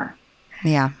sooner.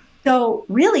 Yeah. So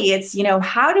really it's,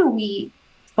 how do we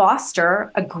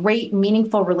foster a great,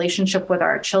 meaningful relationship with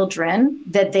our children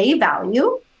that they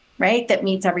value, right? That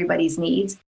meets everybody's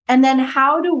needs. And then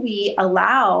how do we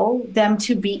allow them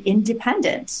to be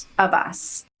independent of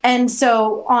us? And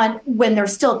so when they're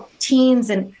still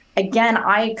teens, and again,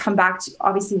 I come back to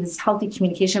obviously this healthy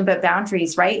communication, but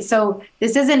boundaries, right? So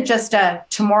this isn't just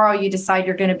tomorrow you decide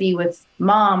you're going to be with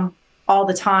mom all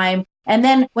the time. And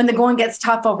then when the going gets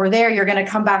tough over there, you're going to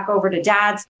come back over to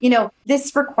dad's.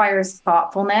 This requires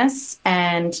thoughtfulness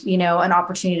and, an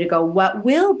opportunity to go,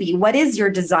 what is your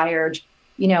desired,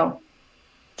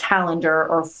 calendar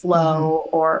or flow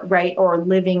or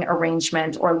living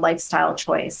arrangement or lifestyle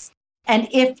choice. And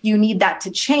if you need that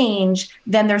to change,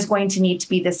 then there's going to need to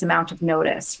be this amount of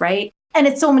notice, right? And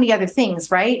it's so many other things,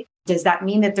 right? Does that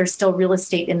mean that there's still real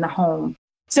estate in the home?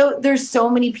 So there's so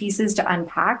many pieces to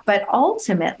unpack, but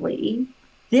ultimately,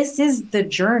 this is the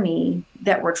journey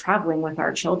that we're traveling with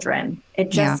our children.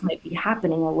 It just might be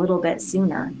happening a little bit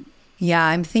sooner. Yeah,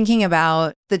 I'm thinking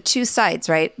about the two sides,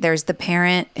 right? There's the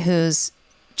parent whose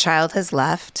child has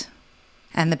left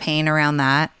and the pain around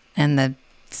that and the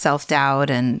self-doubt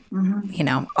and,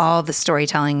 all the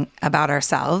storytelling about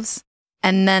ourselves.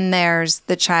 And then there's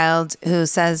the child who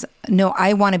says, no,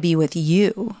 I want to be with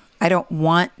you. I don't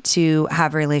want to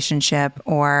have a relationship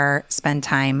or spend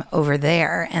time over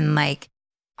there. And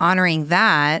honoring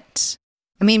that,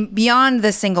 beyond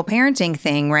the single parenting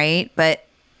thing, right? But,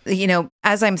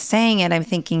 as I'm saying it, I'm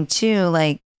thinking too,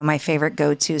 my favorite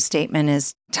go-to statement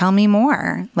is, tell me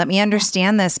more. Let me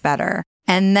understand this better.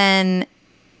 And then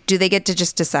do they get to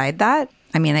just decide that?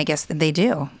 I guess that they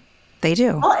do. They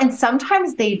do. Well, and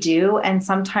sometimes they do, and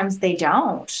sometimes they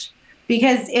don't.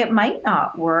 Because it might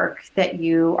not work that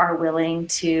you are willing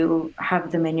to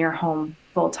have them in your home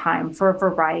full time for a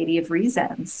variety of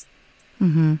reasons.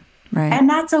 Right. And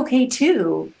that's okay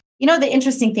too. The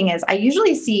interesting thing is I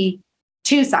usually see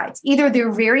two sides. Either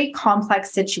they're very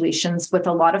complex situations with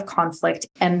a lot of conflict,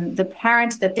 and the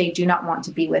parent that they do not want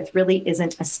to be with really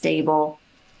isn't a stable,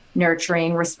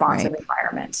 nurturing, responsive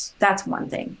environment. That's one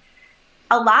thing.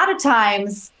 A lot of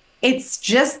times, it's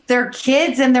just their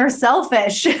kids and they're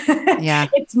selfish. Yeah.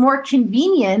 It's more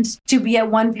convenient to be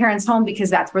at one parent's home because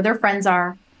that's where their friends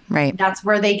are. Right. That's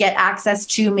where they get access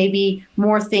to maybe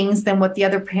more things than what the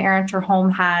other parent or home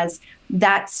has.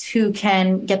 That's who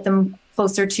can get them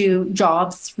closer to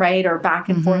jobs, right? Or back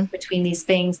and forth between these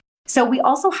things. So we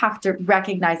also have to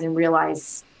recognize and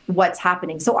realize what's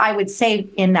happening. So I would say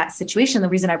in that situation, the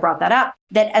reason I brought that up,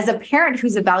 that as a parent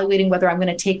who's evaluating whether I'm going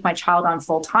to take my child on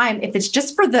full time, if it's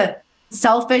just for the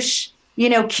selfish,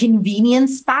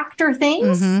 convenience factor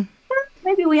things,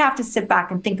 maybe we have to sit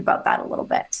back and think about that a little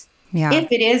bit. Yeah.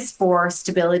 If it is for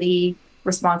stability,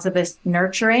 responsiveness,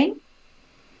 nurturing,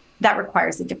 that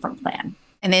requires a different plan.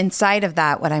 And inside of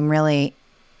that, what I'm really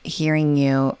hearing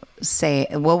you say,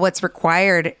 well, what's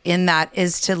required in that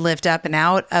is to lift up and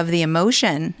out of the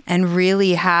emotion and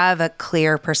really have a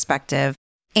clear perspective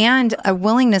and a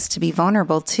willingness to be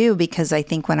vulnerable too, because I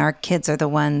think when our kids are the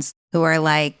ones who are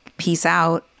like, peace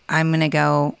out, I'm going to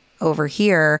go over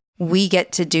here, we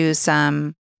get to do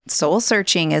some soul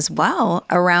searching as well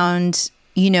around,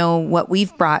 what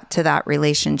we've brought to that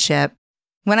relationship.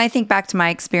 When I think back to my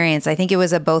experience, I think it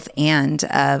was a both and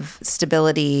of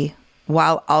stability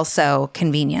while also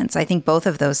convenience. I think both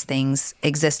of those things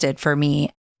existed for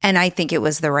me. And I think it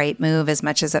was the right move as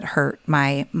much as it hurt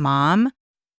my mom.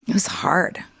 It was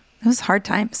hard. It was hard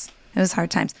times.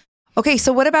 Okay,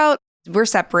 so what about we're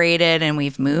separated and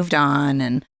we've moved on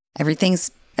and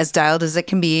everything's as dialed as it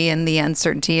can be in the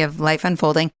uncertainty of life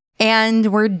unfolding.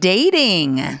 And we're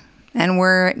dating and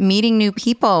we're meeting new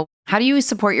people. How do you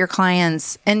support your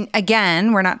clients? And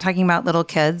again, we're not talking about little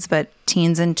kids, but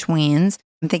teens and tweens.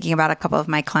 I'm thinking about a couple of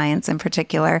my clients in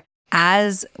particular.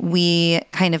 As we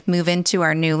kind of move into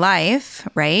our new life,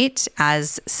 right,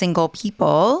 as single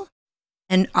people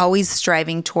and always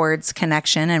striving towards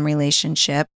connection and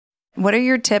relationship, what are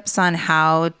your tips on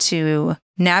how to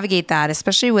navigate that,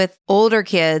 especially with older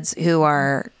kids who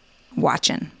are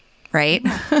watching, right?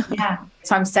 Yeah.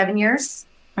 So I'm 7 years,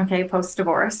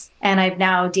 post-divorce, and I've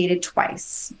now dated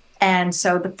twice. And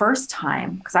so the first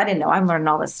time, because I didn't know, I'm learning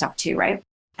all this stuff too, right?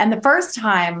 And the first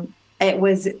time it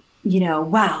was,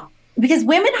 wow, because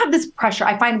women have this pressure.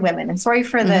 I find women, and sorry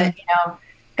for the,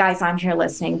 guys on here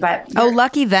listening, but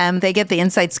lucky them. They get the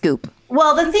inside scoop.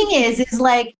 Well, the thing is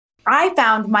like, I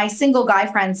found my single guy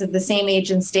friends of the same age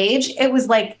and stage. It was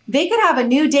like they could have a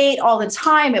new date all the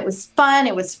time. It was fun.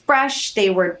 It was fresh.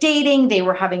 They were dating. They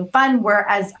were having fun.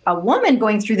 Whereas a woman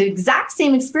going through the exact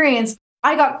same experience,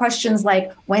 I got questions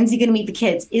like, when's he going to meet the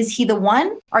kids? Is he the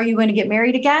one? Are you going to get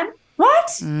married again? What?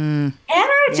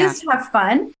 Just have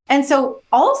fun. And so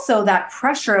also that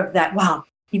pressure of that, wow,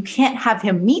 you can't have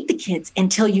him meet the kids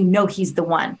until you know he's the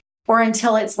one. Or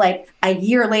until it's like a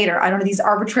year later. I don't know, these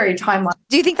arbitrary timelines.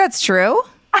 Do you think that's true?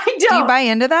 I don't. Do you buy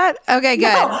into that? Okay,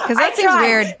 good. Because that seems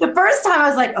weird. The first time I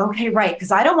was like, okay, right.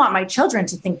 Because I don't want my children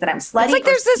to think that I'm slutty. It's like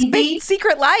there's this big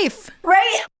secret life.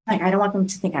 Right? Like, I don't want them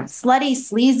to think I'm slutty,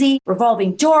 sleazy,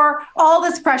 revolving door, all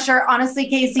this pressure. Honestly,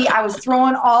 Casey, I was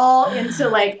throwing all into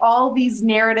like all these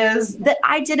narratives that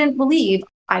I didn't believe.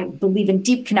 I believe in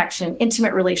deep connection,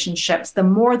 intimate relationships, the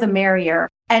more the merrier.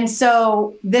 And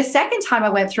so the second time I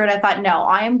went through it, I thought, no,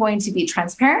 I am going to be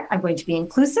transparent. I'm going to be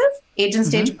inclusive, age and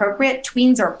stage appropriate.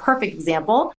 Tweens are a perfect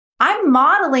example. I'm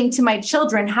modeling to my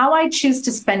children how I choose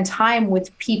to spend time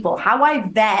with people, how I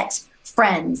vet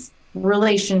friends,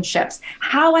 relationships,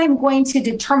 how I'm going to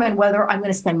determine whether I'm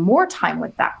going to spend more time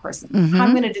with that person, how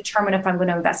I'm going to determine if I'm going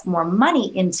to invest more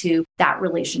money into that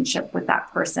relationship with that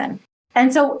person.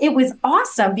 And so it was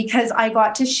awesome because I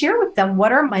got to share with them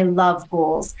what are my love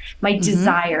goals, my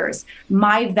desires,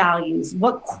 my values,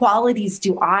 what qualities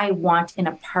do I want in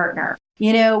a partner?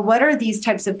 What are these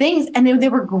types of things? And they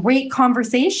were great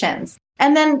conversations.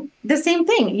 And then the same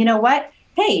thing, you know what?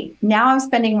 Hey, now I'm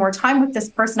spending more time with this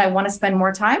person. I want to spend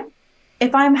more time.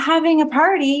 If I'm having a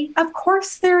party, of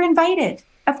course they're invited.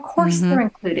 Of course they're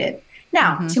included.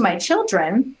 Now, to my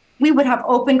children, we would have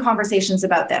open conversations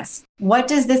about this. What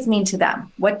does this mean to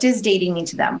them? What does dating mean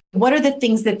to them? What are the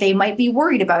things that they might be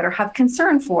worried about or have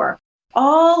concern for?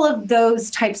 All of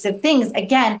those types of things.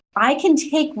 Again, I can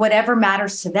take whatever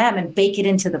matters to them and bake it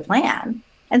into the plan.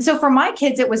 And so for my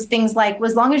kids, it was things like, well,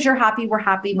 as long as you're happy, we're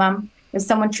happy, Mom. If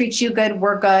someone treats you good,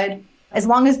 we're good. As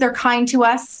long as they're kind to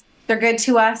us, they're good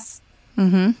to us.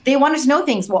 They wanted to know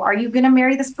things. Well, are you going to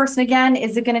marry this person again?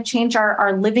 Is it going to change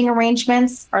our living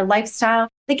arrangements, our lifestyle?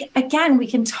 Like, again, we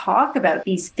can talk about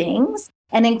these things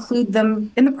and include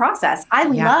them in the process. I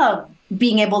love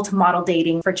being able to model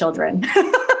dating for children.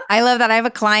 I love that. I have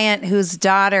a client whose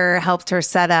daughter helped her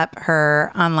set up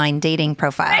her online dating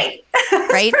profile.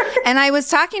 Right. And I was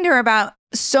talking to her about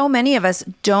so many of us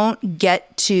don't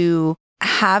get to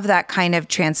have that kind of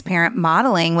transparent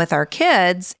modeling with our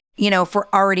kids, if we're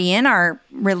already in our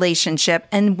relationship.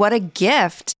 And what a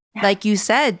gift, like you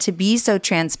said, to be so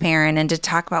transparent and to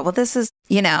talk about, well, this is,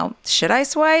 should I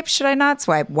swipe? Should I not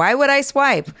swipe? Why would I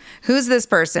swipe? Who's this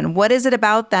person? What is it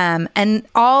about them? And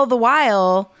all the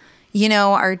while,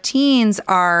 our teens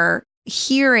are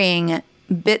hearing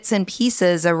bits and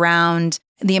pieces around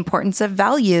the importance of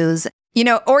values,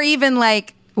 or even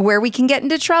like where we can get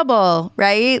into trouble,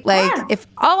 right? Like if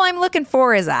all I'm looking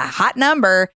for is a hot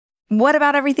number, what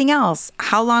about everything else?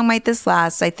 How long might this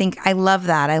last? I love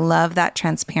that. I love that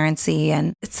transparency,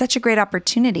 and it's such a great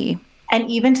opportunity. And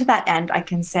even to that end, I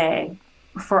can say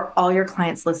for all your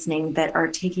clients listening that are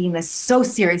taking this so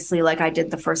seriously, like I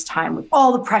did the first time with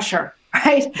all the pressure,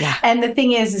 right? Yeah. And the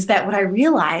thing is that what I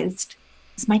realized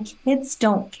is my kids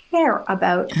don't care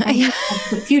about any of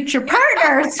the future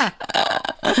partners.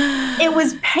 It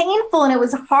was painful and it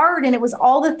was hard and it was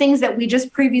all the things that we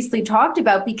just previously talked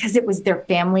about because it was their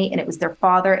family and it was their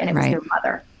father and it was their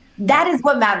mother. That is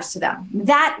what matters to them.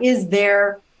 That is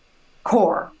their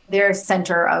core, their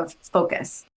center of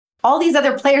focus. All these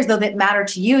other players, though, that matter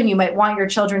to you and you might want your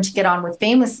children to get on with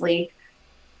famously,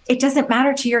 it doesn't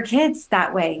matter to your kids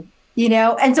that way.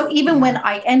 And so even when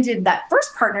I ended that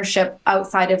first partnership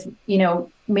outside of,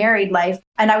 married life,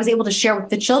 and I was able to share with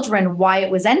the children why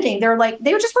it was ending,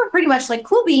 they just were pretty much like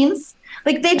cool beans.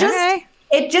 Like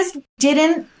it just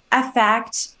didn't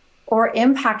affect or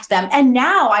impact them. And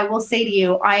now I will say to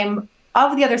you, I'm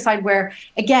of the other side where,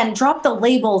 again, drop the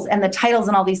labels and the titles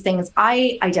and all these things.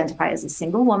 I identify as a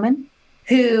single woman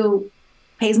who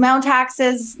pays my own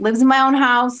taxes, lives in my own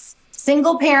house,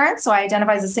 single parent. So I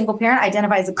identify as a single parent, I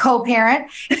identify as a co-parent.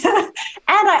 And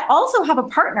I also have a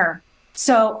partner.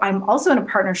 So I'm also in a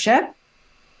partnership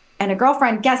and a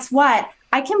girlfriend. Guess what?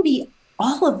 I can be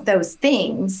all of those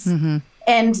things.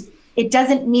 And it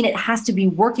doesn't mean it has to be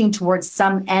working towards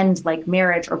some end like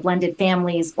marriage or blended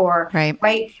families or,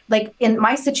 right? Like in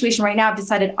my situation right now, I've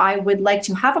decided I would like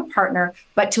to have a partner,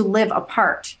 but to live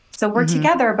apart. So we're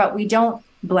together, but we don't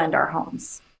blend our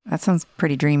homes. That sounds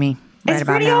pretty dreamy. It's right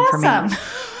about pretty now awesome. for me.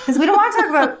 Because we don't want to talk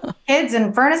about kids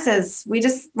and furnaces. We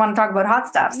just want to talk about hot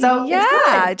stuff. So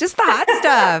yeah, just the hot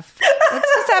stuff. Let's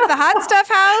just have the hot stuff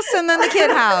house and then the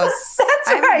kid house.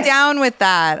 I'm down with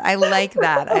that. I like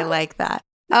that. I like that.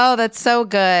 Oh, that's so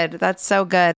good. That's so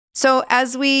good. So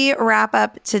as we wrap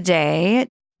up today,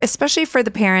 especially for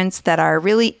the parents that are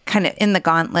really kind of in the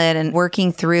gauntlet and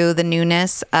working through the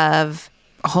newness of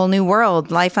a whole new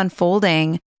world, life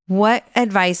unfolding, what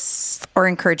advice or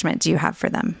encouragement do you have for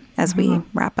them as we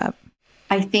wrap up?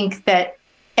 I think that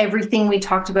everything we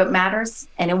talked about matters,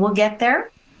 and it will get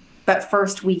there. But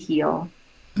first, we heal.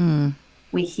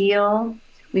 We heal.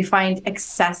 We find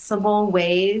accessible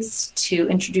ways to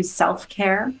introduce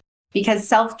self-care, because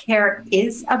self-care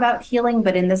is about healing.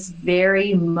 But in this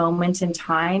very moment in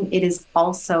time, it is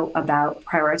also about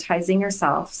prioritizing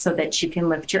yourself so that you can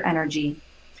lift your energy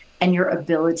and your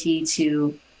ability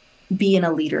to be in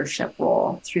a leadership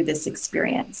role through this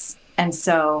experience. And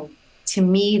so to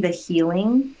me, the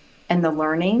healing and the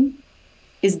learning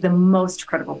is the most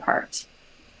critical part.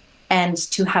 And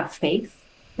to have faith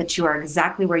that you are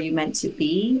exactly where you meant to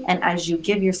be. And as you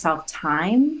give yourself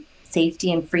time,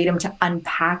 safety, and freedom to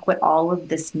unpack what all of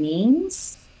this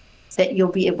means, that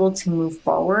you'll be able to move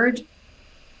forward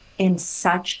in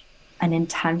such an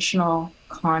intentional,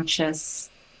 conscious,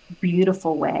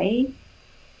 beautiful way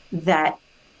that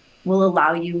will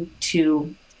allow you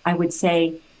to, I would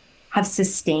say, have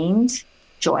sustained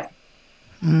joy.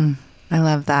 I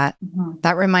love that.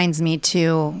 That reminds me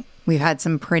too, we've had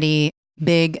some pretty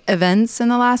big events in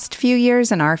the last few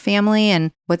years in our family.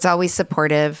 And what's always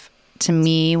supportive to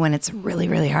me when it's really,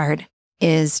 really hard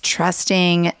is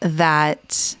trusting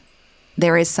that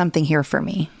there is something here for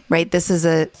me, right? This is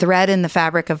a thread in the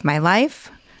fabric of my life.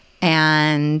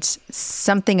 And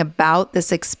something about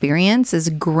this experience is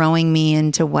growing me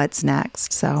into what's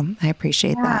next. So I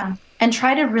appreciate that. And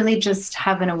try to really just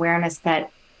have an awareness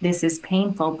that this is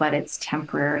painful, but it's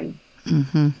temporary.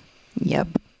 Yep.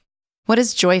 What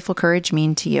does joyful courage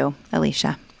mean to you,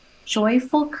 Alicia?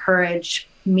 Joyful courage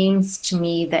means to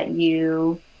me that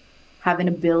you have an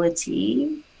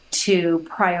ability to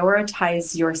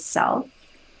prioritize yourself,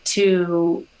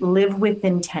 to live with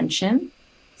intention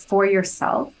for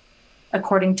yourself,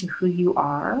 according to who you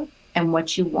are and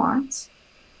what you want,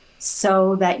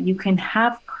 so that you can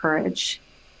have courage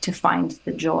to find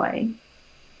the joy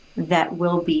that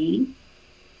will be,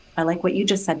 I like what you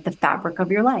just said, the fabric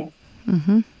of your life.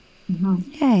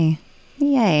 Yay.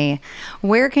 Yay.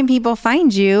 Where can people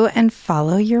find you and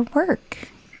follow your work?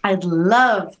 I'd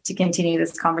love to continue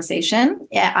this conversation.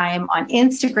 I am on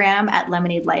Instagram at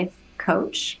Lemonade Life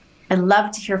Coach. I'd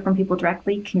love to hear from people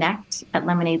directly. Connect at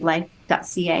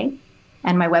lemonadelife.ca.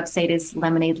 And my website is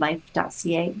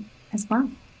lemonadelife.ca as well.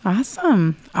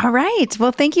 Awesome. All right.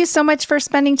 Well, thank you so much for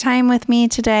spending time with me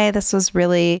today. This was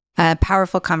really a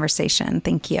powerful conversation.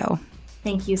 Thank you.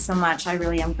 Thank you so much. I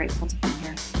really am grateful to be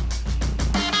here.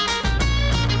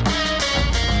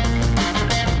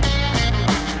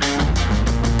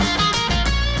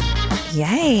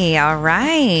 Yay. All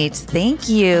right. Thank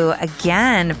you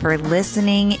again for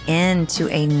listening in to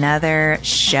another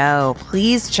show.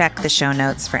 Please check the show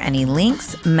notes for any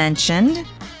links mentioned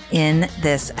in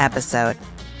this episode.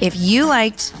 If you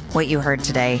liked what you heard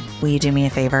today, will you do me a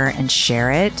favor and share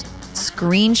it?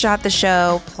 Screenshot the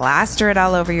show, plaster it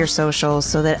all over your socials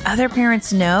so that other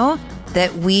parents know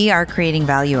that we are creating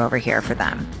value over here for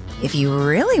them. If you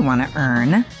really want to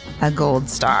earn a gold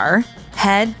star,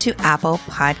 head to Apple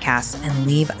Podcasts and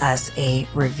leave us a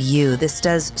review. This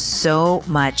does so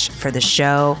much for the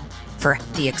show, for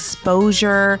the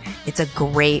exposure. It's a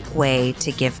great way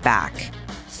to give back.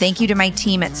 Thank you to my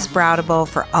team at Sproutable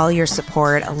for all your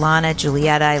support. Alana,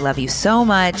 Julietta, I love you so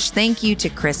much. Thank you to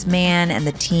Chris Mann and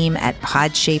the team at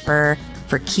Podshaper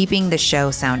for keeping the show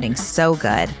sounding so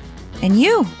good. And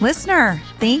you, listener,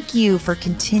 thank you for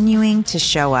continuing to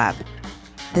show up.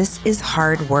 This is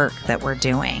hard work that we're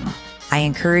doing. I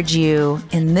encourage you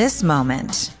in this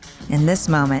moment,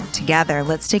 together,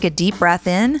 let's take a deep breath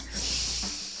in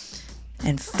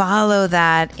and follow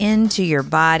that into your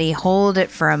body. Hold it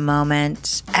for a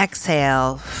moment.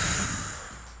 Exhale.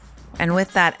 And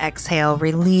with that exhale,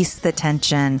 release the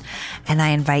tension. And I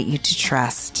invite you to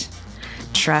trust.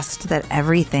 Trust that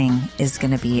everything is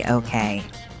going to be okay.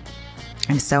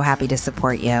 I'm so happy to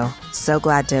support you. So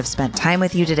glad to have spent time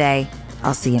with you today.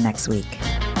 I'll see you next week.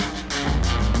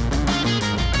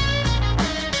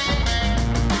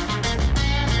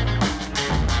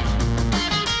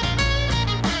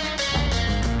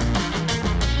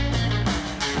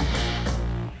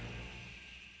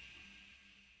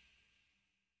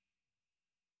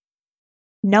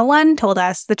 No one told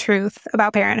us the truth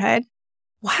about parenthood.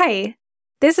 Why?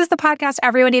 This is the podcast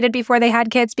everyone needed before they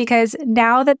had kids, because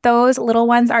now that those little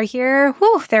ones are here,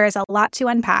 there is a lot to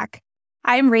unpack.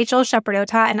 I'm Rachel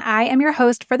Shepardota, and I am your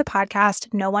host for the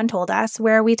podcast No One Told Us,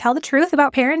 where we tell the truth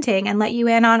about parenting and let you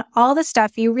in on all the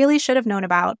stuff you really should have known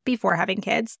about before having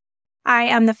kids. I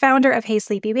am the founder of Hey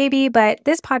Sleepy Baby, but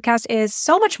this podcast is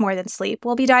so much more than sleep.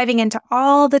 We'll be diving into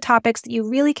all the topics that you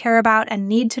really care about and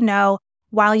need to know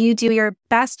while you do your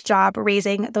best job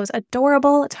raising those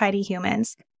adorable tiny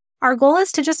humans. Our goal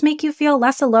is to just make you feel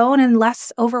less alone and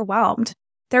less overwhelmed.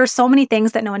 There are so many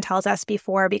things that no one tells us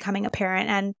before becoming a parent,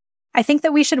 and I think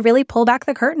that we should really pull back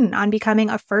the curtain on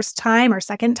becoming a first-time or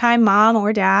second-time mom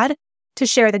or dad to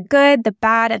share the good, the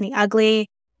bad, and the ugly.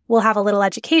 We'll have a little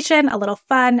education, a little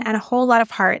fun, and a whole lot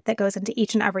of heart that goes into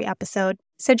each and every episode.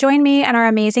 So join me and our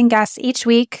amazing guests each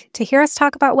week to hear us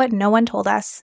talk about what no one told us.